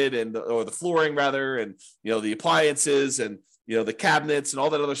carpet or the flooring rather, and the appliances and the cabinets and all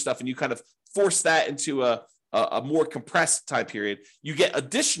that other stuff, and you kind of force that into a more compressed time period. You get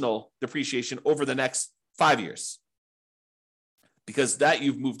additional depreciation over the next 5 years because that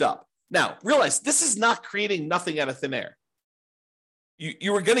you've moved up. Now, realize this is not creating nothing out of thin air.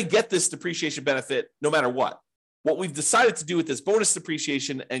 You were going to get this depreciation benefit no matter what. What we've decided to do with this bonus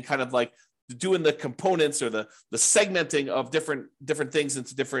depreciation and kind of like doing the components or the segmenting of different things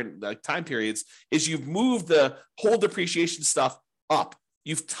into different time periods is you've moved the whole depreciation stuff up.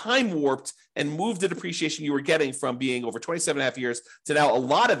 You've time warped and moved the depreciation you were getting from being over 27 and a half years to now a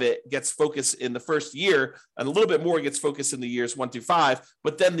lot of it gets focused in the first year and a little bit more gets focused in the years 1 through 5.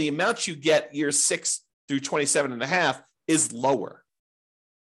 But then the amount you get years 6 through 27 and a half is lower.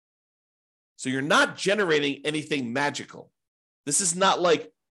 So you're not generating anything magical. This is not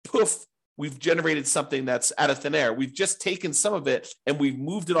like, poof, we've generated something that's out of thin air. We've just taken some of it and we've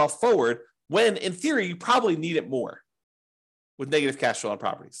moved it all forward when, in theory, you probably need it more with negative cash flow on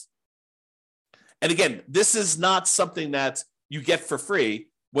properties. And again, this is not something that you get for free.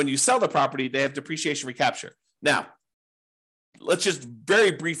 When you sell the property, they have depreciation recapture. Now, let's just very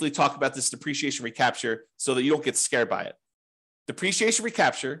briefly talk about this depreciation recapture so that you don't get scared by it. Depreciation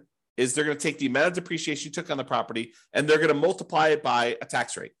recapture is they're going to take the amount of depreciation you took on the property and they're going to multiply it by a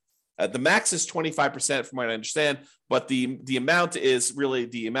tax rate. The max is 25% from what I understand, but the amount is really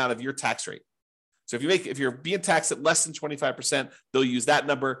the amount of your tax rate. So if you're being taxed at less than 25%, they'll use that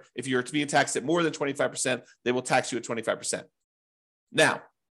number. If you're being taxed at more than 25%, they will tax you at 25%. Now,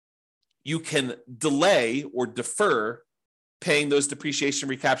 you can delay or defer paying those depreciation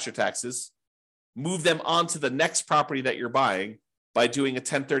recapture taxes, move them onto the next property that you're buying by doing a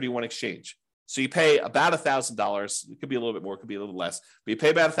 1031 exchange. So you pay about $1,000. It could be a little bit more, it could be a little less, but you pay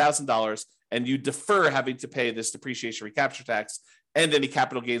about $1,000 and you defer having to pay this depreciation recapture tax and any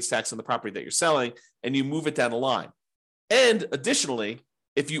capital gains tax on the property that you're selling, and you move it down the line. And additionally,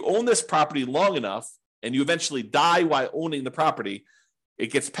 if you own this property long enough and you eventually die while owning the property, it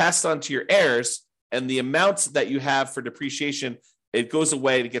gets passed on to your heirs, and the amounts that you have for depreciation, it goes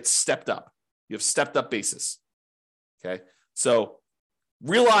away and it gets stepped up. You have stepped up basis. Okay. So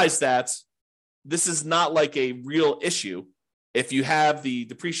realize that this is not like a real issue. If you have the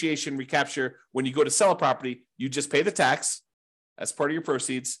depreciation recapture, when you go to sell a property, you just pay the tax as part of your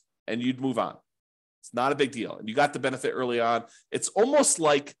proceeds and you'd move on. It's not a big deal. And you got the benefit early on. It's almost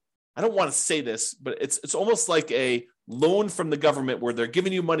like, I don't want to say this, but it's almost like a loan from the government where they're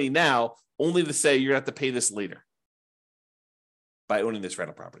giving you money now only to say you're going to have to pay this later by owning this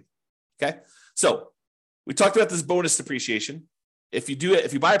rental property. Okay. So we talked about this bonus depreciation. If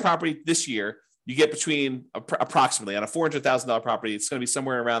you buy a property this year, you get between approximately on a $400,000 property, it's going to be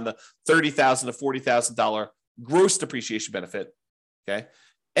somewhere around the $30,000 to $40,000 gross depreciation benefit. Okay.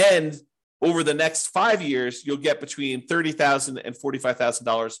 And over the next 5 years, you'll get between $30,000 and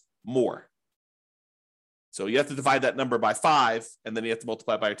 $45,000 more. So you have to divide that number by 5, and then you have to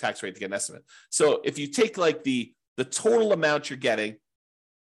multiply by your tax rate to get an estimate. So if you take like the total amount you're getting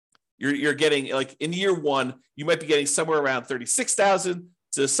like in year one, you might be getting somewhere around $36,000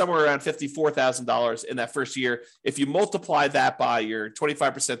 to somewhere around $54,000 in that first year. If you multiply that by your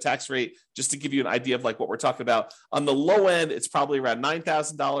 25% tax rate, just to give you an idea of like what we're talking about, on the low end, it's probably around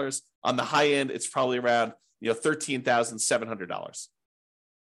 $9,000. On the high end, it's probably around $13,700.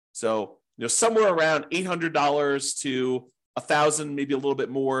 So somewhere around $800 to $1,000, maybe a little bit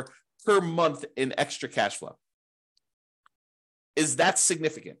more per month in extra cash flow. Is that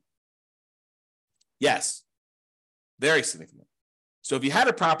significant? Yes, very significant. So if you had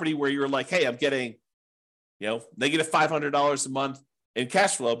a property where you're like, hey, I'm getting, negative $500 a month in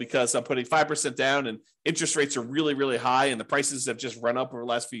cash flow because I'm putting 5% down and interest rates are really, really high and the prices have just run up over the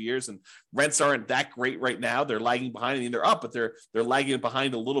last few years and rents aren't that great right now. They're lagging behind. I mean, they're up, but they're lagging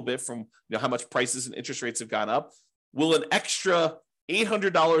behind a little bit from how much prices and interest rates have gone up. Will an extra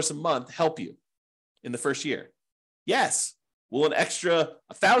 $800 a month help you in the first year? Yes. Will an extra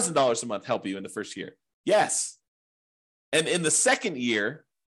 $1,000 a month help you in the first year? Yes. And in the second year,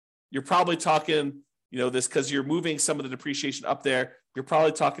 you're probably talking, this because you're moving some of the depreciation up there. You're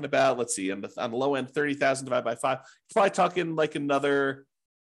probably talking about, let's see, on the low end, 30,000 divided by 5. You're probably talking like another,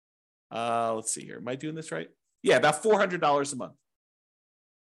 let's see here. Am I doing this right? Yeah, about $400 a month.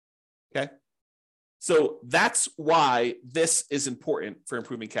 Okay. So that's why this is important for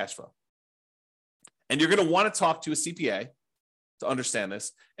improving cash flow. And you're going to want to talk to a CPA to understand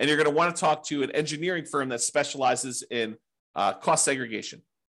this. And you're going to want to talk to an engineering firm that specializes in cost segregation.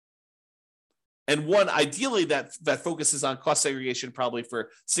 And one ideally that focuses on cost segregation probably for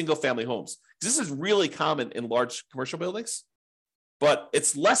single family homes. This is really common in large commercial buildings, but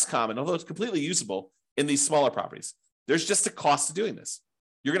it's less common, although it's completely usable, in these smaller properties. There's just a cost to doing this.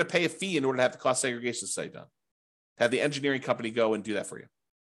 You're going to pay a fee in order to have the cost segregation study done. Have the engineering company go and do that for you.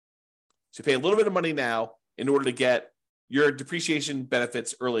 So you pay a little bit of money now in order to get your depreciation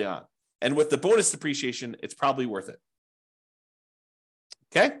benefits early on. And with the bonus depreciation, it's probably worth it.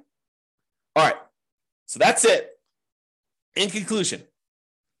 Okay? All right. So that's it. In conclusion,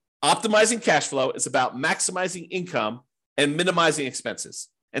 optimizing cash flow is about maximizing income and minimizing expenses.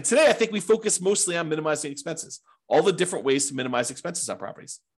 And today, I think we focus mostly on minimizing expenses, all the different ways to minimize expenses on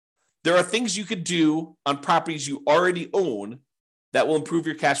properties. There are things you could do on properties you already own that will improve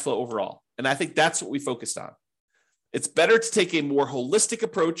your cash flow overall. And I think that's what we focused on. It's better to take a more holistic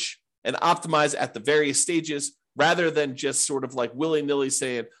approach and optimize at the various stages rather than just sort of like willy-nilly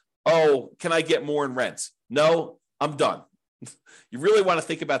saying, oh, can I get more in rent? No, I'm done. You really want to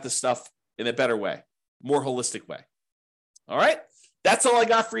think about this stuff in a better way, more holistic way. All right. That's all I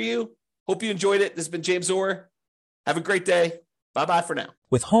got for you. Hope you enjoyed it. This has been James Orr. Have a great day. Bye-bye for now.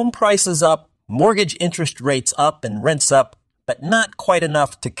 With home prices up, mortgage interest rates up, and rents up, but not quite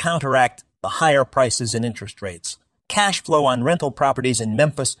enough to counteract the higher prices and interest rates, cash flow on rental properties in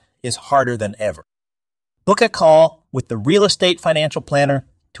Memphis is harder than ever. Book a call with the Real Estate Financial Planner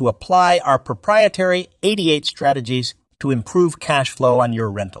to apply our proprietary 88 strategies to improve cash flow on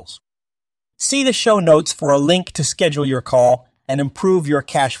your rentals. See the show notes for a link to schedule your call and improve your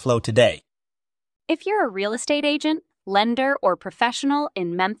cash flow today. If you're a real estate agent, lender, or professional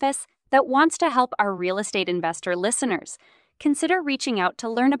in Memphis that wants to help our real estate investor listeners, consider reaching out to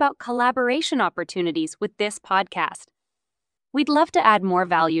learn about collaboration opportunities with this podcast. We'd love to add more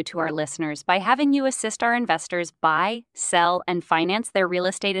value to our listeners by having you assist our investors buy, sell, and finance their real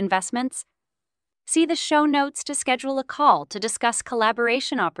estate investments. See the show notes to schedule a call to discuss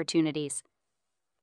collaboration opportunities.